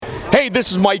Hey,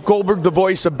 this is Mike Goldberg, the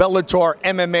voice of Bellator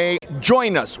MMA.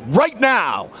 Join us right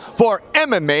now for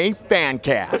MMA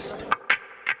Fancast.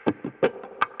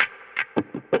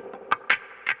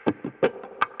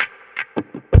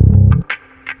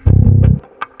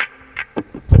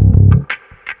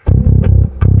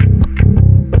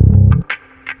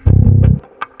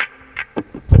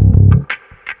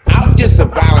 I'm just a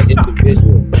violent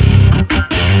individual.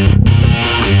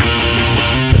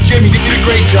 Jimmy, you did a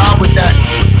great job with that.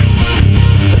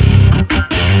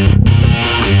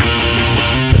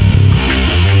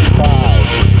 5,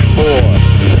 4,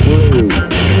 3,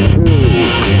 2,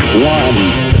 1,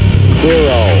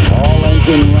 0. All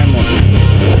engine running.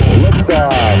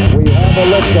 Liftoff. We have a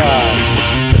liftoff.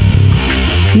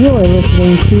 You're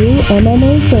listening to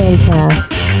MMA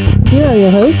Fancast. Here are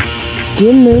your hosts,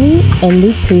 Jim Mooney and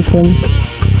Luke Payson.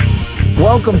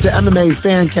 Welcome to MMA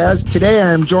Fancast. Today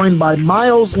I am joined by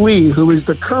Miles Lee, who is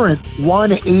the current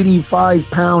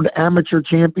 185-pound amateur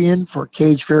champion for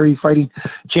Cage Fury Fighting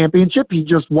Championship. He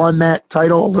just won that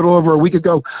title a little over a week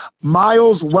ago.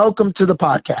 Miles, welcome to the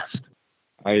podcast.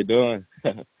 How you doing?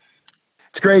 It's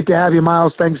great to have you,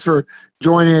 Miles. Thanks for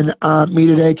joining me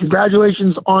today.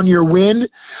 Congratulations on your win.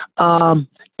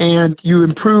 And you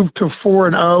improved to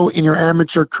 4-0 in your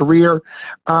amateur career.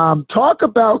 Talk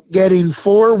about getting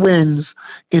 4 wins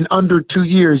in under 2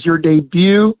 years. Your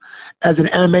debut as an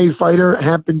MMA fighter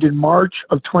happened in March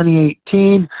of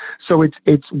 2018, so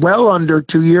it's well under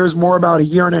 2 years, more about a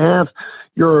year and a half.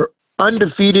 You're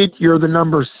undefeated. You're the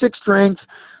number 6 ranked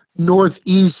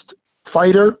Northeast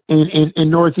fighter in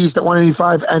Northeast at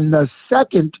 185, and the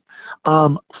second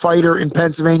fighter in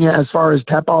Pennsylvania as far as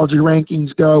Tapology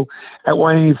rankings go at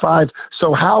 185.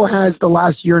 So how has the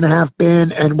last year and a half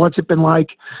been, and what's it been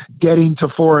like getting to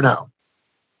 4-0?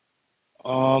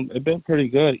 It's been pretty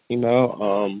good, you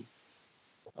know.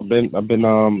 I've been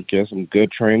getting some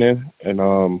good training, and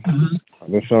I've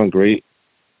been feeling great.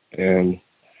 And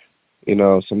you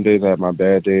know, some days I have my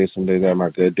bad days, some days I have my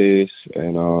good days,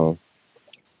 and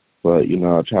but you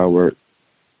know, I try to work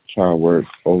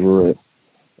over it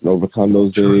and overcome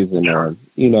those days. And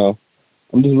you know,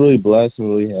 I'm just really blessed and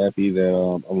really happy that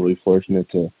I'm really fortunate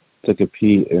to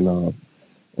compete and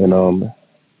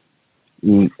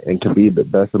to be the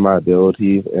best of my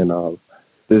ability, and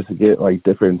just to get like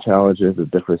different challenges and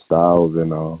different styles,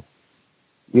 and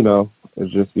you know,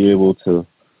 and just be able to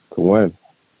win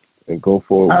and go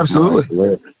forward.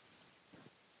 Absolutely.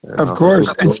 Of course.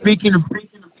 And speaking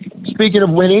of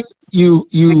winning, you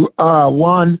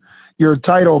won your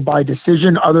title by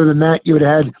decision. Other than that, you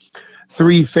had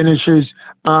 3 finishes.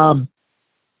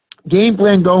 Game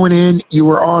plan going in, you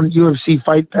were on UFC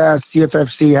Fight Pass,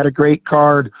 CFFC, had a great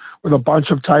card with a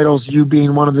bunch of titles, you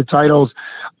being one of the titles.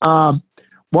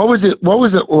 What was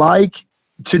it like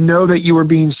to know that you were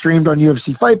being streamed on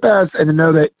UFC Fight Pass and to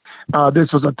know that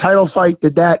this was a title fight?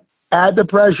 Did that add the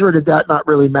pressure, or did that not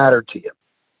really matter to you?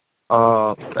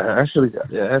 It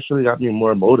actually got me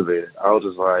more motivated. I was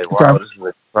just like, wow, this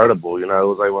is incredible. You know, it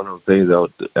was like one of those things that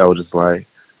I was just like,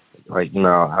 you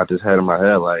know, I just had in my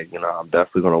head, like, you know, I'm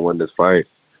definitely going to win this fight.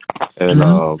 And,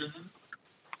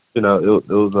 you know,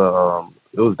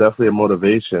 it was definitely a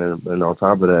motivation. And on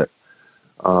top of that,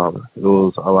 it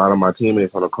was a lot of my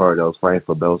teammates on the card that was fighting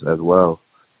for belts as well.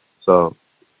 So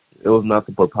it was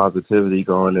nothing but positivity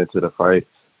going into the fight.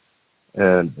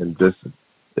 And just,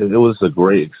 it was a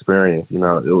great experience. You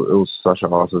know, it was such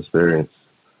an awesome experience.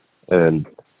 And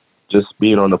just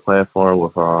being on the platform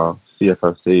with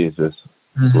CFFC is just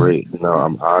great. You know,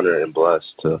 I'm honored and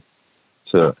blessed to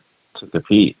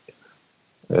compete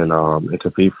and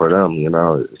compete for them. You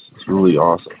know, it's really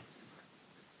awesome.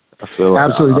 I feel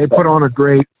absolutely. They put on a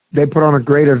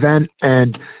great event,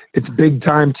 and it's big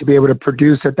time to be able to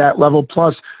produce at that level.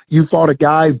 Plus, you fought a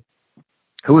guy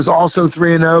who was also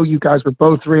 3-0. You guys were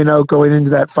both 3-0 going into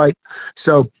that fight.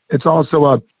 So it's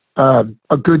also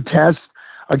a good test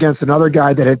against another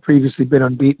guy that had previously been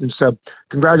unbeaten. So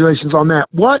congratulations on that.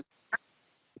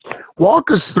 Walk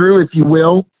us through, if you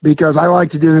will, because I like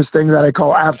to do this thing that I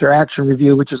call after action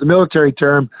review, which is a military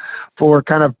term for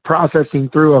kind of processing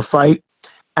through a fight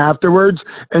afterwards.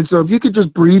 And so if you could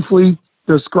just briefly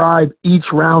describe each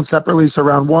round separately, so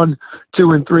round 1,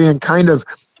 2, and 3, and kind of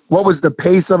what was the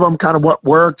pace of them, kind of what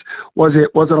worked? Was it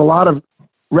a lot of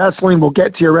wrestling? We'll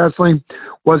get to your wrestling.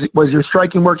 Was your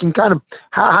striking working? Kind of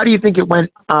how do you think it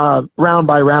went round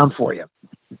by round for you?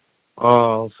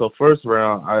 So first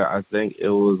round, I think it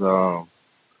was,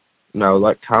 you know,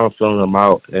 like kind of feeling him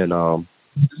out, and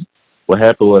what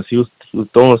happened was he was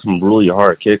throwing some really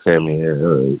hard kicks at me.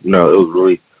 You know,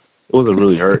 it wasn't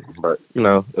really hurting, but you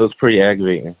know, it was pretty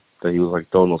aggravating that he was like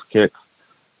throwing those kicks.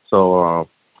 So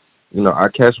I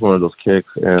catch one of those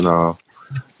kicks, and I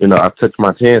took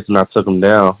my chance and I took him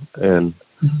down, and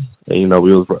I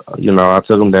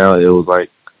took him down. It was like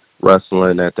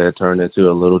wrestling that turned into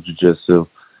a little jiu-jitsu,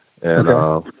 and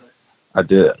I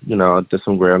did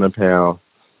some ground and pound,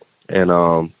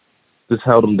 and just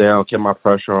held him down, kept my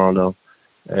pressure on him,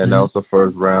 and that was the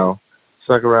first round.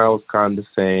 Second round was kind of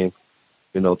the same,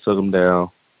 took him down,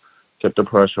 kept the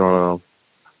pressure on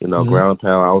him, ground and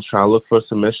pound. I was trying to look for a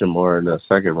submission more in the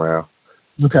second round.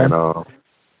 Okay. And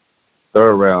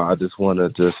third round, I just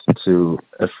wanted to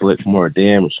inflict more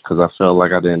damage because I felt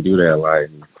like I didn't do that like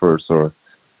in the first or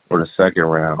the second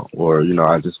round, or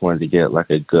I just wanted to get like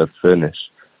a good finish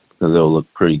because it'll look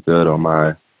pretty good on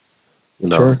my,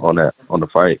 Sure. on the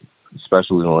fight,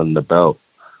 especially on the belt.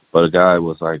 But the guy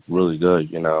was like really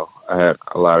good. I had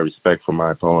a lot of respect for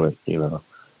my opponent. He was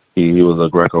a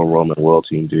Greco-Roman world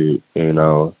team dude.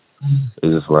 It's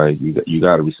just like you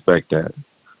got to respect that.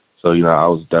 So I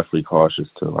was definitely cautious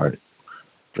to like,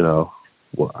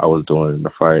 what I was doing in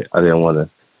the fight. I didn't want to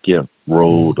get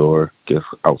rolled or get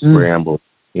out scrambled.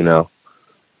 So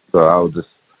I was just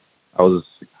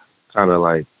kind of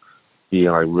like being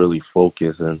like really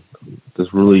focused and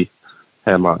just really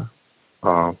had my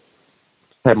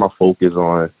focus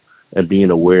on and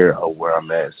being aware of where I'm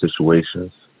at in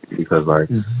situations, because like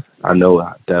I know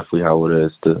definitely how it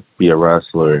is to be a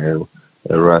wrestler and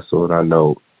wrestle, and I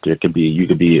know you could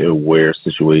be aware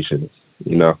situations,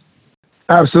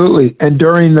 Absolutely. And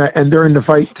during the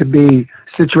fight, to be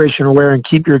situation aware and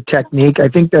keep your technique. I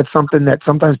think that's something that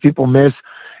sometimes people miss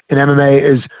in MMA,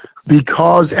 is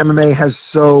because MMA has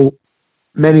so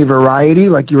many variety,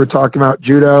 like you were talking about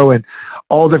judo and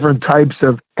all different types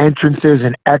of entrances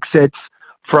and exits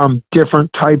from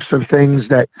different types of things,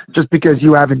 that just because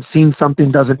you haven't seen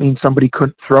something doesn't mean somebody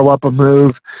couldn't throw up a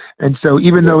move. And so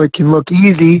even though it can look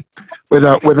easy with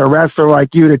a wrestler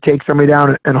like you to take somebody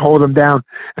down and hold them down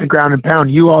and ground and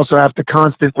pound, you also have to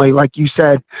constantly, like you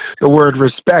said, the word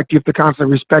respect, you have to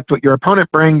constantly respect what your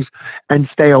opponent brings and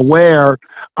stay aware,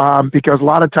 because a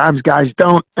lot of times guys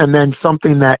don't, and then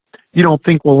something that you don't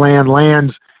think will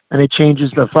lands, and it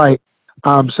changes the fight.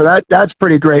 So that's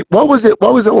pretty great. What was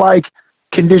it like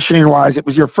conditioning wise? It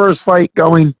was your first fight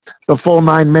going the full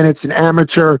 9 minutes in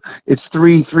amateur. It's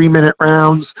 3-minute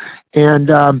rounds.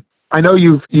 And, I know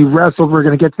you've wrestled, we're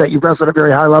going to get to that. You've wrestled at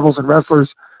very high levels, and wrestlers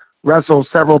wrestle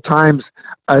several times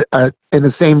in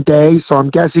the same day. So I'm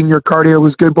guessing your cardio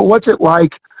was good, but what's it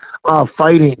like,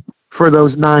 fighting for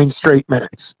those 9 straight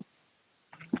minutes?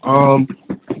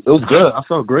 It was good. I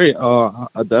felt great. I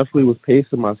definitely was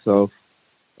pacing myself,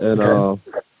 and I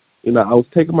was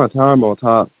taking my time on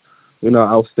top. I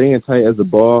was staying tight as a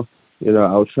ball. I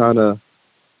was trying to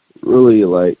really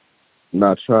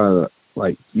not trying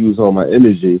to use all my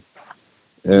energy,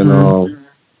 and I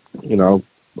was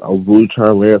really trying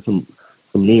to land some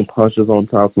mean punches on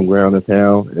top, some ground and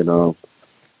pound, and I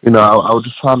was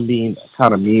just trying to be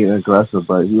kind of mean and aggressive,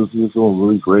 but he was doing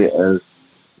really great as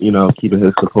keeping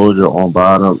his composure on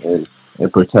bottom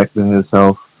and protecting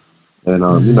himself, and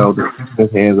just keeping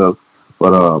his hands up.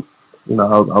 But I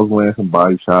was landing some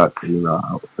body shots.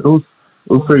 It was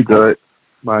pretty good.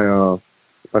 My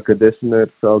conditioner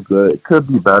felt good. It could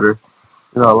be better.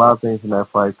 A lot of things in that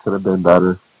fight could have been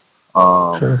better.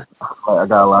 Sure. I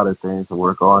got a lot of things to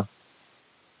work on.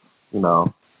 I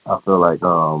feel like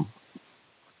work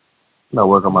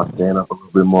on my stand up a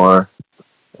little bit more,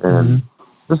 and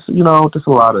just a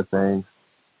lot of things.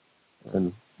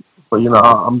 But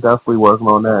I'm definitely working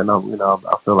on that, and I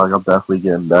feel like I'm definitely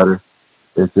getting better.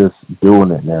 It's just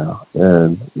doing it now,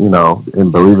 and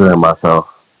and believing in myself,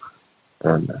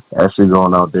 and actually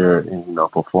going out there and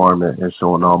performing and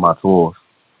showing all my tools,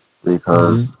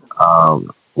 because all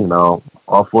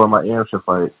 4 of my amateur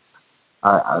fights,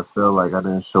 I feel like I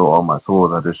didn't show all my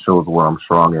tools. I just showed where I'm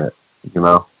strong at.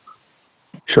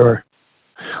 Sure.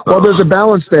 Well, there's a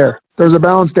balance there. There's a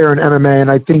balance there in MMA, and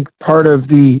I think part of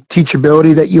the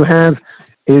teachability that you have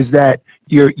is that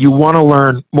you want to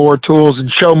learn more tools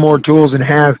and show more tools and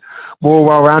have more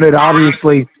well-rounded.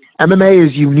 Obviously, MMA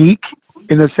is unique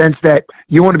in the sense that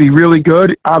you want to be really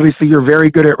good. Obviously, you're very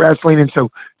good at wrestling, and so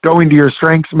going to your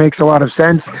strengths makes a lot of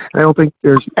sense. And I don't think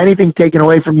there's anything taken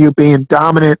away from you being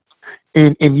dominant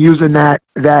in using that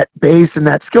base and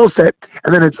that skill set.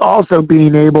 And then it's also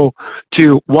being able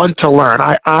to want to learn.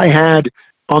 I had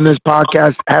on this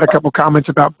podcast had a couple comments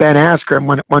about Ben Askren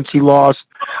once he lost,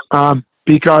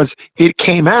 because it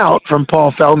came out from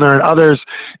Paul Feldner and others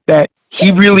that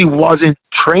he really wasn't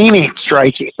training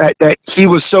striking, that he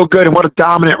was so good, and what a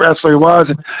dominant wrestler he was,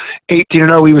 and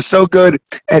 18-0, he was so good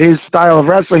at his style of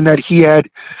wrestling that he had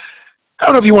I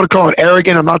don't know if you want to call it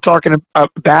arrogant. I'm not talking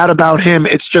bad about him.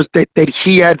 It's just that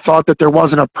he had thought that there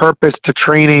wasn't a purpose to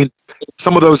training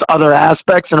some of those other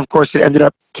aspects, and of course it ended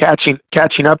up catching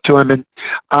up to him. And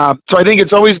so I think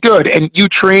it's always good. And you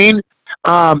train.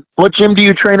 What gym do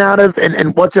you train out of,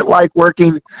 and what's it like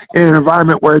working in an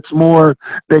environment where it's more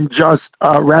than just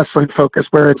wrestling focused,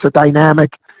 where it's a dynamic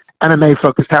MMA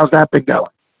focused? How's that been going?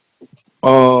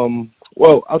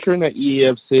 Well, I train at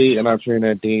EFC and I train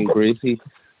at Dean Gracie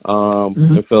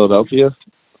in Philadelphia,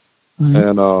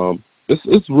 and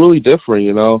it's really different,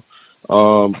 you know.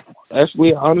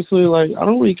 Actually, honestly, like I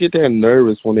don't really get that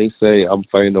nervous when they say I'm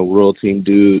fighting a real team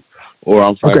dude or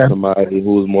I'm fighting somebody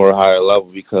who's more higher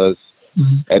level, because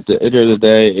at the end of the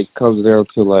day, it comes down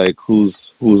to like who's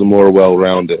more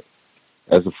well-rounded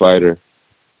as a fighter,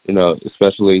 you know,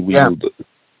 especially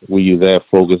when you that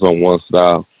focus on one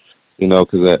style, you know,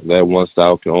 because that one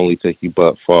style can only take you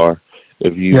but far.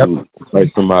 If you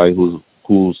fight somebody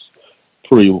who's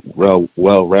pretty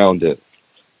well-rounded,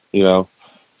 you know.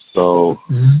 So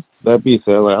that being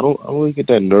said, like I don't really get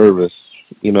that nervous,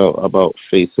 you know, about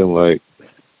facing like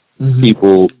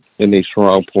people in their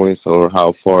strong points or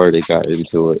how far they got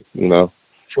into it, you know.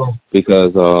 Sure.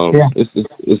 Because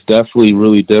it's definitely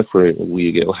really different when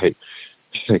you get like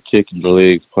a kick in the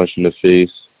legs, punch in the face,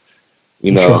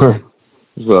 you know. Sure.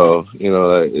 So, you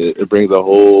know, it brings a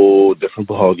whole different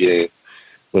ball game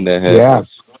when that happens.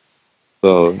 Yeah.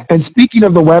 So, and speaking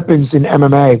of the weapons in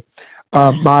MMA,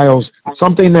 Miles,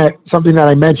 something that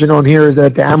I mentioned on here is that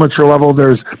at the amateur level,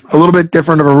 there's a little bit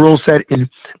different of a rule set. In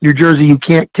New Jersey, you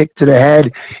can't kick to the head,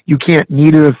 you can't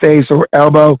knee to the face or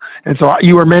elbow. And so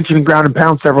you were mentioning ground and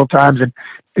pound several times, and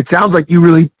it sounds like you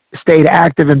really stayed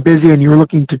active and busy and you were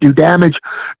looking to do damage.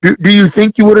 Do you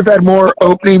think you would have had more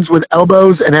openings with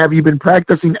elbows, and have you been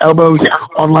practicing elbows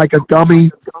on like a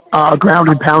dummy, ground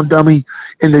and pound dummy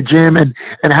in the gym? And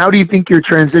how do you think your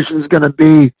transition is going to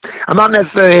be? I'm not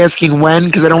necessarily asking when,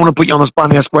 because I don't want to put you on the spot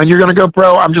and ask when you're going to go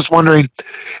pro. I'm just wondering,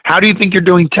 how do you think you're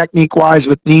doing technique-wise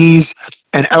with knees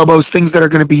and elbows, things that are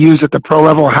going to be used at the pro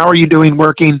level? How are you doing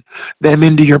working them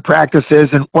into your practices,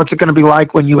 and what's it going to be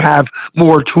like when you have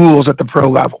more tools at the pro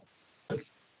level?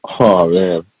 Oh,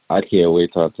 man, I can't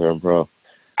wait till I turn pro.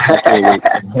 I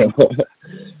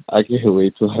can't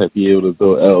wait till I be able to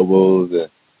throw elbows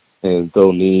and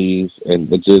throw knees and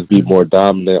just be more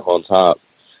dominant on top.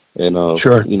 And,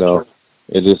 you know,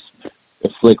 it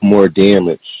inflict more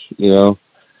damage, you know.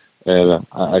 And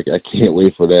I can't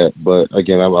wait for that. But,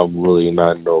 again, I'm really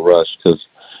not in no rush because,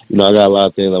 you know, I got a lot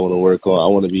of things I want to work on. I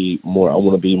want to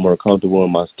be more comfortable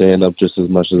in my stand-up just as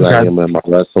much as I am in my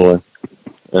wrestling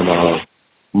and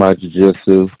my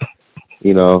jiu-jitsu,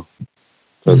 you know,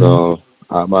 because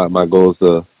my goal is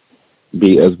to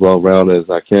be as well-rounded as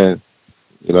I can,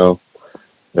 you know,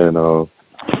 and,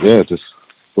 just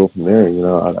go from there, you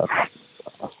know.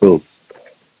 I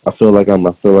feel like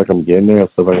I'm getting there. I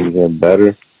feel like I'm getting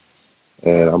better.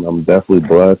 And I'm definitely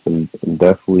blessed and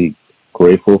definitely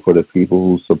grateful for the people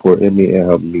who supported me and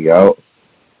helped me out.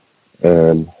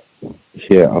 And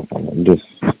yeah,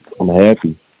 I'm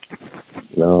happy.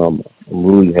 You know, I'm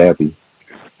really happy.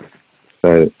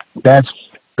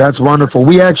 That's wonderful.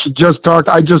 We actually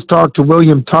I just talked to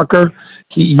William Tucker.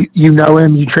 You know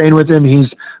him, you train with him.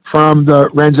 He's from the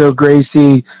Renzo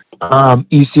Gracie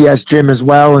ECS gym as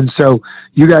well. And so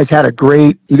you guys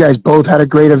both had a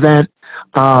great event.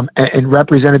 And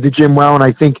represented the gym well. And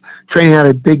I think training at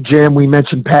a big gym, we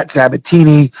mentioned Pat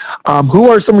Sabatini. Who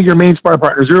are some of your main sparring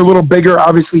partners? You're a little bigger.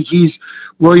 Obviously,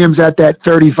 Williams at that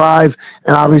 35,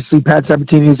 and obviously Pat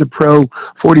Sabatini is a pro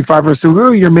 45er. So who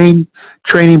are your main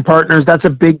training partners? That's a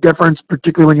big difference,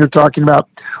 particularly when you're talking about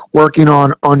working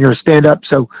on your stand-up.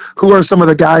 So who are some of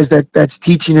the guys that's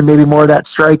teaching you maybe more of that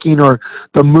striking or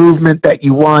the movement that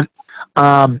you want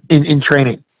in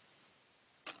training?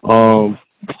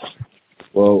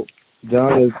 Well,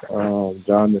 John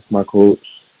is my coach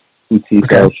who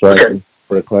teaches striking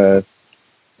for the class.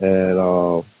 And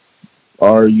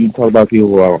are you talking about people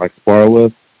who I like spar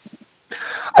with?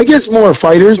 I guess more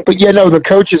fighters, but the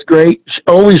coach is great.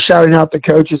 Always shouting out the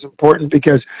coach is important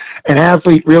because an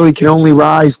athlete really can only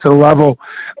rise to the level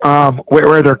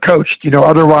where they're coached.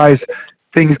 Otherwise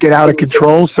things get out of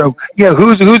control. So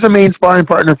who's the main sparring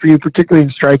partner for you, particularly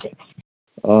in striking?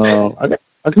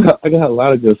 I got a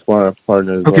lot of good sparring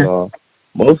partners. Okay.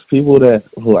 Most people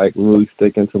who really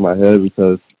stick into my head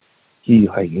because he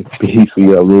beats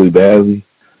me up really badly.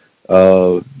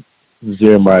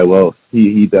 Jeremiah Wells,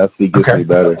 he definitely gets me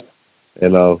better,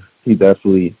 and he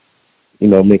definitely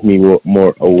make me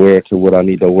more aware to what I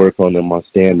need to work on in my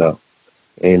stand up,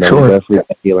 and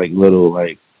definitely little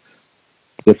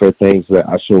different things that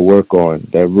I should work on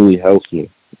that really helps me,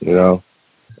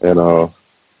 and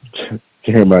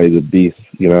Jeremiah's a beast.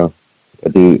 You know,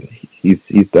 that dude, he's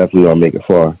definitely gonna make it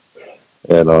far.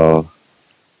 And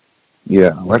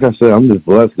yeah, like I said, I'm just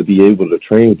blessed to be able to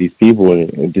train with these people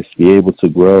and just be able to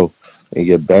grow and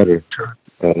get better.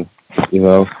 And you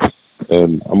know,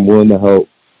 and I'm willing to help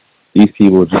these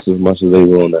people just as much as they're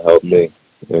willing to help me.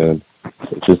 And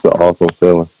it's just an awesome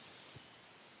feeling.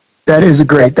 That's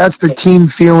the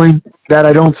team feeling that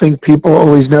I don't think people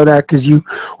always know that, because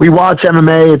we watch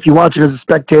MMA. If you watch it as a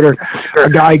spectator, a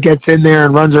guy gets in there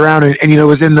and runs around and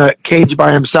is in the cage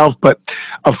by himself. But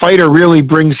a fighter really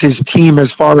brings his team, as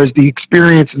far as the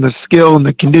experience and the skill and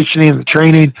the conditioning and the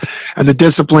training and the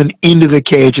discipline, into the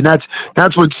cage. And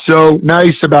that's what's so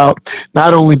nice about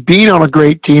not only being on a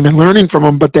great team and learning from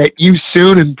them, but that you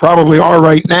soon, and probably are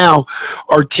right now,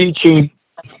 are teaching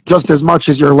just as much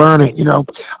as you're learning,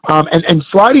 and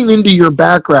sliding into your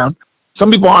background.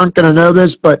 Some people aren't going to know this,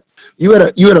 but you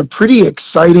had a pretty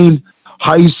exciting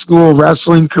high school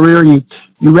wrestling career. You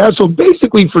wrestled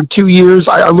basically for 2 years.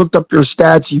 I looked up your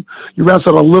stats. You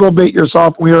wrestled a little bit your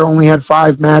sophomore year, only had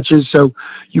 5 matches. So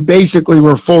you basically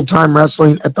were full-time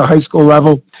wrestling at the high school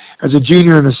level as a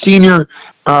junior and a senior.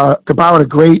 Kapow had a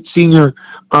great senior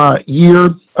year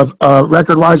of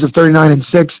record-wise of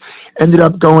 39-6. Ended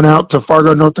up going out to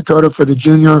Fargo, North Dakota for the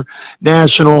Junior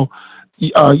National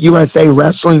USA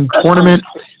Wrestling Tournament.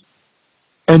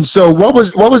 And so what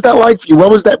was that like for you?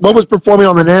 What was performing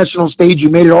on the national stage? You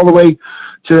made it all the way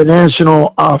to the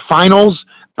national finals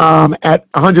at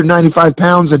 195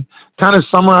 pounds, and kind of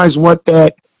summarize what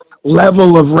that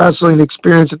level of wrestling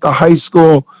experience at the high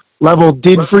school level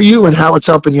did for you and how it's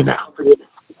helping you now.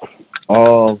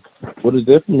 What it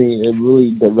did for me, it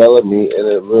really developed me, and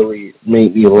it really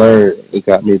made me learn. It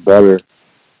got me better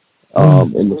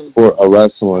in the sport of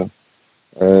wrestling,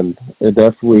 and it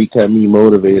definitely kept me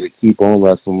motivated to keep on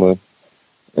wrestling.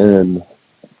 And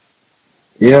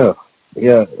yeah.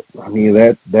 I mean,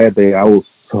 that day I was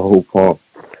so pumped.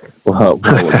 When I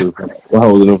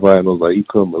was in the finals, like, you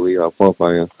couldn't believe how pumped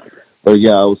I am. But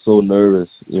yeah, I was so nervous.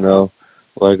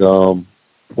 Like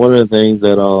one of the things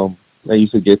that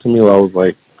used to get to me while I was,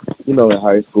 like, in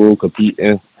high school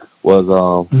competing was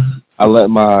I let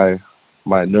my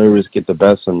nerves get the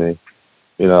best of me.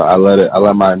 I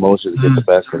let my emotions get the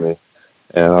best of me.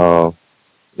 And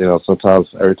sometimes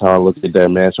every time I look at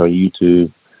that match on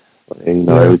YouTube, and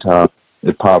every time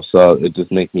it pops up, it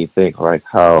just makes me think, like,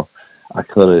 how I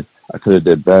could have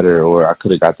did better, or I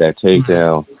could have got that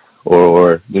takedown,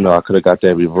 or I could have got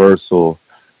that reversal,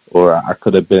 or I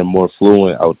could have been more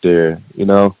fluent out there.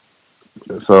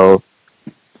 So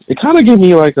it kind of gave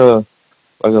me like a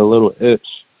little itch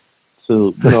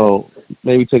to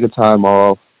maybe take a time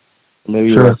off,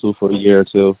 maybe wrestle for a year or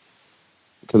two,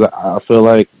 because I feel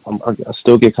like I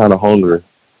still get kind of hungry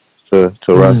to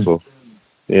wrestle,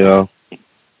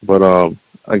 But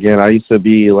again, I used to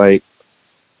be like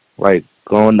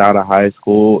going out of high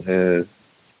school, and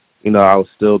I was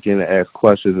still getting asked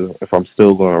questions if I'm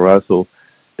still going to wrestle.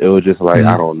 It was just like,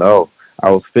 I don't know. I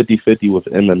was 50-50 with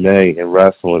MMA and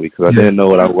wrestling because I didn't know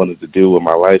what I wanted to do with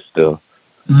my life still.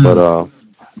 But,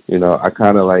 I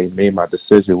kind of, like, made my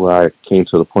decision where I came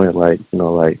to the point, like,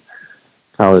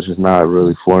 college is not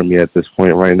really for me at this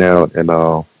point right now. And,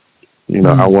 I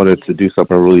wanted to do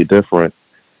something really different.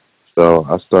 So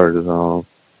I started,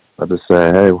 I just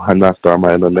said, hey, why not start my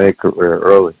MMA career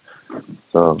early?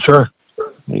 So,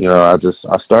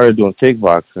 I started doing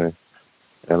kickboxing,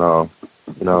 and,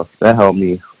 that helped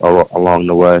me along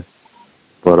the way.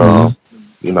 But,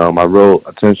 my real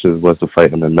intention was to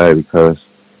fight MMA because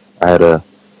I had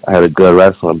a good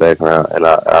wrestling background, and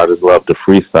I just love to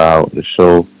freestyle and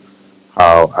show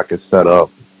how I could set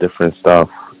up different stuff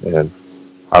and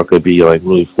how I could be, like,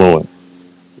 really fluent,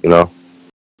 Well,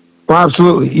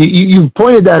 absolutely. You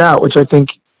pointed that out, which I think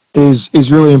is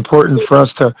really important for us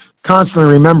to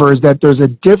constantly remember, is that there's a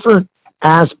different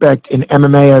aspect in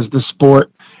MMA as the sport.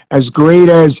 As great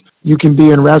as you can be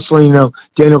in wrestling,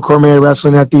 Daniel Cormier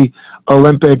wrestling at the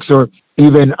Olympics, or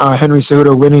even Henry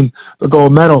Cejudo winning the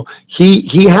gold medal,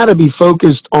 he had to be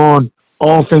focused on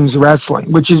all things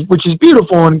wrestling, which is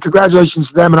beautiful, and congratulations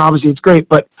to them, and obviously it's great.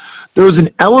 But there was an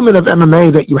element of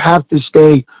MMA that you have to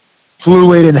stay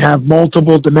fluid and have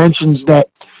multiple dimensions. That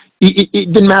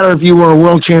it didn't matter if you were a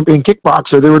world champion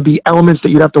kickboxer, there would be elements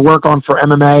that you'd have to work on for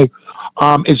MMA.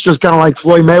 It's just kind of like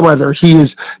Floyd Mayweather. He is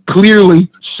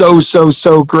clearly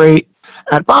so great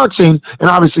at boxing, and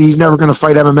obviously he's never going to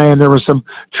fight MMA, and there was some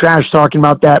trash talking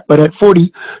about that, but at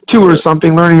 42 or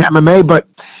something, learning MMA, but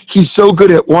he's so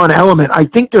good at one element. I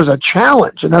think there's a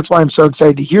challenge, and that's why I'm so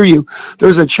excited to hear you.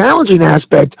 There's a challenging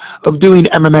aspect of doing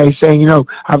MMA, saying,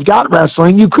 I've got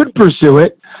wrestling, you could pursue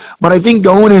it, But I think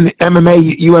going in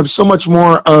MMA, you have so much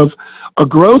more of a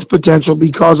growth potential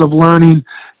because of learning.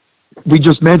 We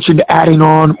just mentioned adding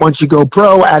on, once you go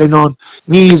pro, adding on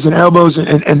knees and elbows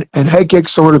and head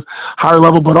kicks, sort of higher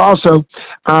level. But also,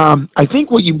 I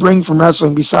think what you bring from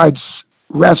wrestling, besides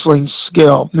wrestling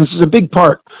skill, and this is a big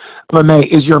part of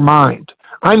MMA, is your mind.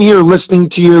 I'm here listening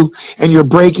to you, and you're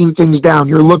breaking things down.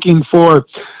 You're looking for,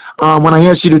 when I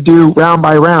asked you to do round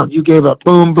by round, you gave a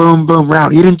boom, boom, boom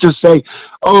round. You didn't just say,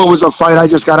 oh, it was a fight, I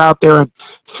just got out there and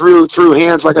threw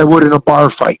hands like I would in a bar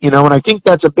fight, and I think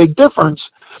that's a big difference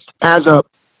as a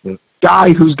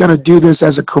guy who's going to do this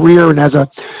as a career and as a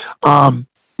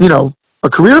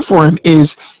career for him. Is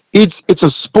it's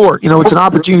a sport, it's an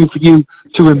opportunity for you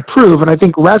to improve. And I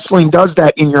think wrestling does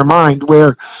that in your mind,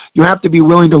 where you have to be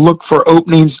willing to look for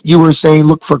openings. You were saying,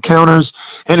 look for counters,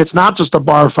 and it's not just a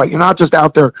bar fight. You're not just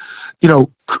out there,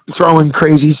 throwing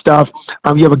crazy stuff.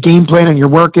 You have a game plan and you're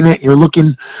working it. You're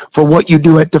looking for what you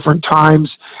do at different times.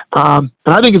 And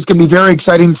I think it's going to be very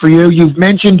exciting for you. You've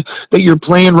mentioned that your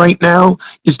plan right now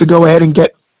is to go ahead and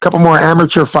get a couple more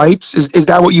amateur fights. Is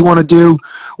that what you want to do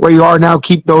where you are now,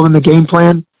 keep building the game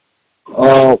plan?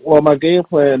 Well, my game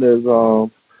plan is,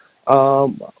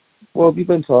 we've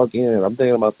been talking, and I'm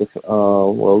thinking about this,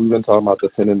 we've been talking about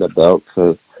defending the belt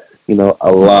because,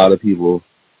 a lot of people,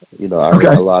 I heard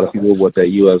a lot of people with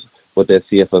that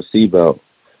CFFC belt.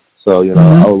 So,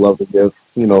 I would love to give,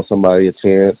 somebody a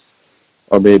chance,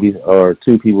 or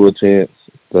two people a chance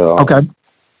to,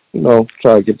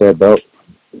 try to get that belt.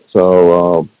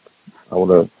 So, I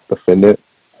want to defend it.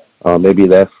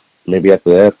 Maybe after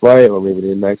that fight, or maybe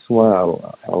the next one. I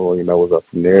don't really know what's up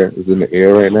from there. It's in the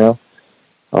air right now.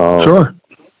 Sure.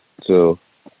 So,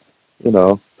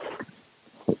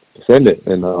 defend it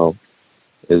and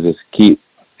just keep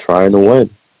trying to win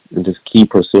and just keep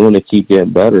pursuing and keep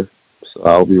getting better. So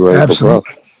I'll be ready for pro.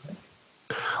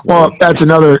 Well, that's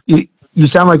another. You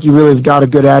sound like you really have got a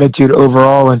good attitude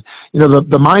overall, and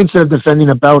the mindset of defending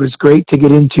a belt is great to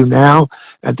get into now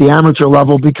at the amateur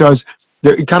level, because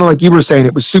kind of like you were saying,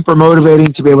 it was super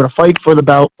motivating to be able to fight for the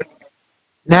belt.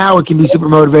 Now it can be super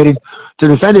motivating to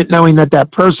defend it, knowing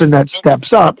that person that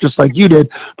steps up, just like you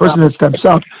did, person that steps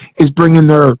up is bringing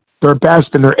their best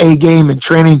and their A game and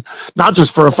training, not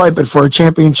just for a fight, but for a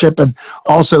championship, and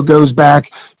also goes back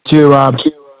to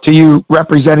you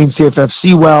representing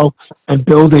CFFC well and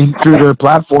building through their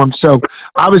platform. So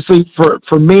obviously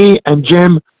for me and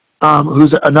Jim,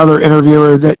 who's another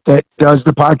interviewer that does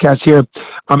the podcast here,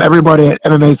 everybody at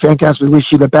MMA Fancast, we wish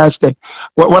you the best. And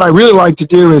what I really like to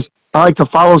do is I like to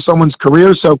follow someone's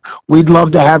career. So we'd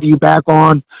love to have you back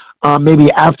on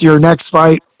maybe after your next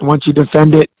fight, once you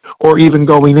defend it, or even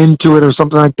going into it or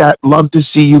something like that. Love to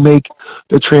see you make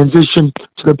the transition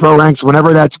to the pro ranks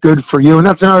whenever that's good for you. And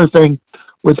that's another thing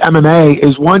with MMA,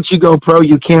 is once you go pro,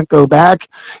 you can't go back.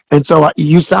 And so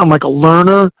you sound like a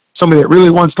learner, somebody that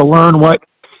really wants to learn what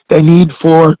they need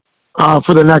for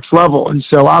the next level. And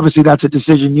so obviously that's a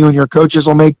decision you and your coaches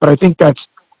will make, but I think that's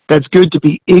good to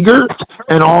be eager,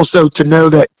 and also to know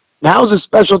that now is a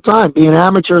special time. Being an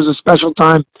amateur is a special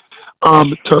time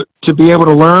to be able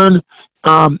to learn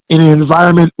in an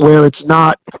environment where it's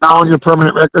not on your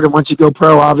permanent record. And once you go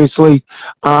pro, obviously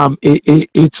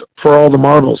it's for all the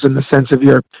marbles in the sense of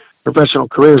your professional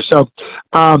career. So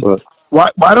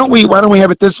why don't we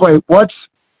have it this way? Why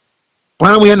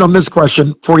don't we end on this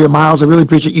question for you, Miles? I really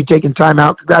appreciate you taking time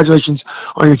out. Congratulations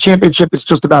on your championship. It's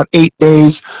just about 8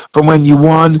 days from when you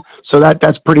won, so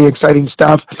that's pretty exciting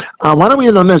stuff. Why don't we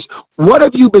end on this? What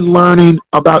have you been learning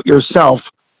about yourself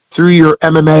through your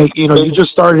MMA? You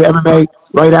just started MMA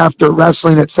right after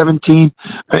wrestling at 17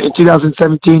 in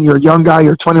 2017. You're a young guy.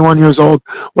 You're 21 years old.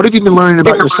 What have you been learning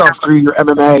about yourself through your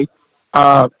MMA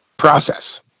process?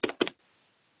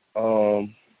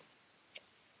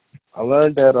 I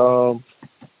learned that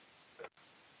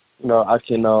I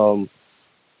can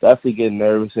definitely get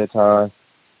nervous at times.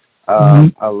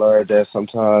 I learned that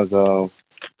sometimes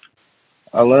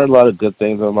I learned a lot of good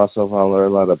things about myself. I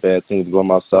learned a lot of bad things about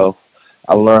myself.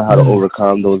 I learned how to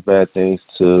overcome those bad things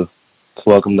to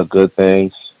welcome the good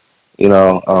things.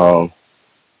 One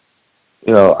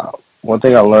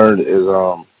thing I learned is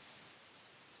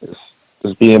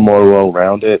just being more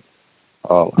well-rounded.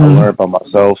 I learned about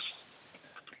myself.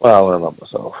 Well, I learned about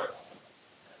myself.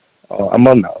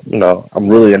 I'm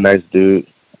really a nice dude.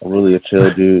 I'm really a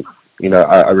chill dude.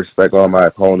 I respect all my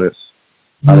opponents.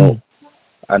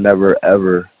 I never,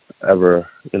 ever,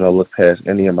 look past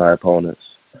any of my opponents.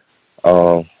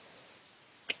 I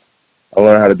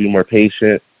learned how to be more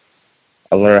patient.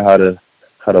 I learned how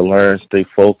to stay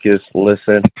focused,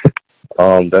 listen.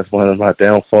 That's one of my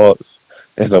downfalls.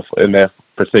 In that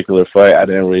particular fight, I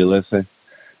didn't really listen.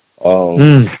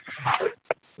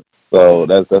 So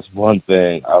that's one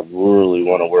thing I really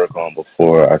want to work on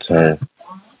before I turn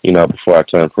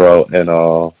pro. And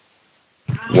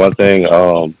one thing,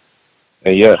 and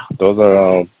yeah, those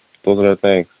are the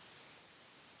things.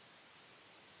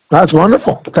 That's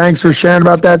wonderful. Thanks for sharing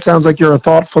about that. Sounds like you're a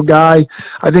thoughtful guy.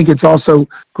 I think it's also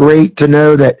great to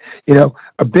know that,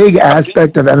 a big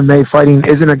aspect of MMA fighting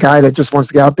isn't a guy that just wants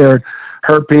to get out there and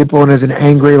hurt people and isn't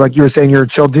angry. Like you were saying, you're a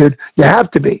chill dude. You have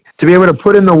to be able to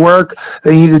put in the work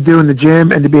that you need to do in the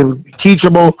gym and to be able to be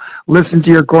teachable, listen to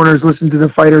your corners, listen to the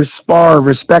fighters, spar,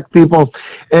 respect people.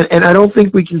 And I don't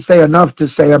think we can say enough to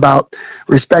say about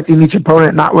respecting each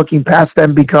opponent, not looking past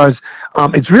them, because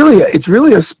it's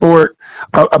really a sport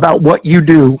about what you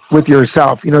do with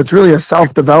yourself. It's really a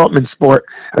self-development sport.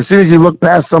 As soon as you look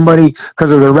past somebody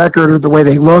because of their record or the way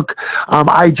they look,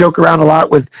 I joke around a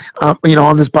lot with,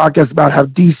 on this podcast about how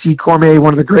DC Cormier,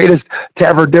 one of the greatest to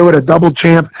ever do it, a double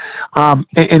champ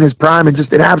in his prime and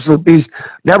just an absolute beast,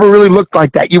 never really looked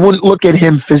like that. You wouldn't look at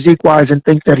him physique-wise and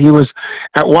think that he was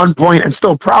at one point, and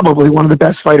still probably one of the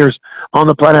best fighters on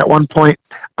the planet at one point,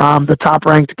 the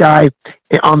top-ranked guy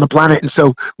on the planet. And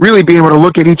so really being able to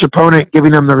look at each opponent,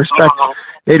 giving them the respect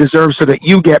they deserve so that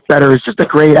you get better is just a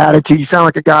great attitude. You sound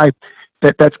like a guy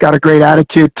that's got a great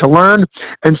attitude to learn.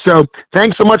 And so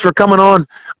thanks so much for coming on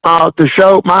the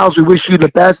show, Miles. We wish you the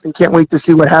best and can't wait to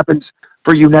see what happens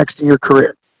for you next in your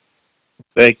career.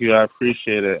 Thank you. I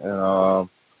appreciate it. And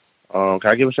can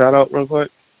I give a shout out real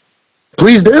quick?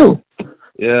 Please do.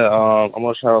 Yeah, I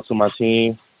want to shout out to my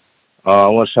team. I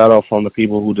want to shout out from the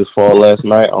people who just fought last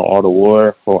night on All the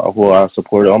War, who I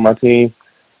supported on my team,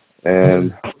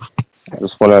 and I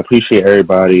just want to appreciate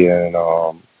everybody. And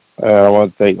I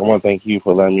want to thank you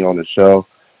for letting me on the show.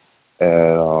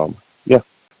 And yeah.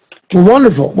 Well,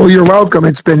 wonderful. Well, you're welcome.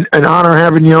 It's been an honor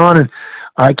having you on, and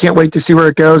I can't wait to see where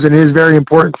it goes. And it is very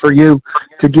important for you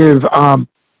to give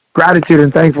gratitude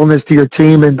and thankfulness to your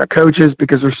team and the coaches,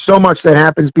 because there's so much that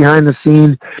happens behind the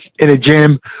scene in a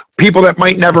gym. People that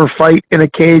might never fight in a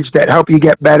cage that help you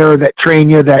get better, that train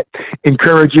you, that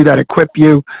encourage you, that equip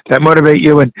you, that motivate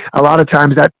you. And a lot of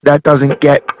times that doesn't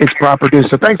get its proper due.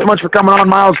 So thanks so much for coming on,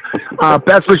 Miles.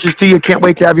 Best wishes to you. Can't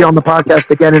wait to have you on the podcast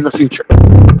again in the future.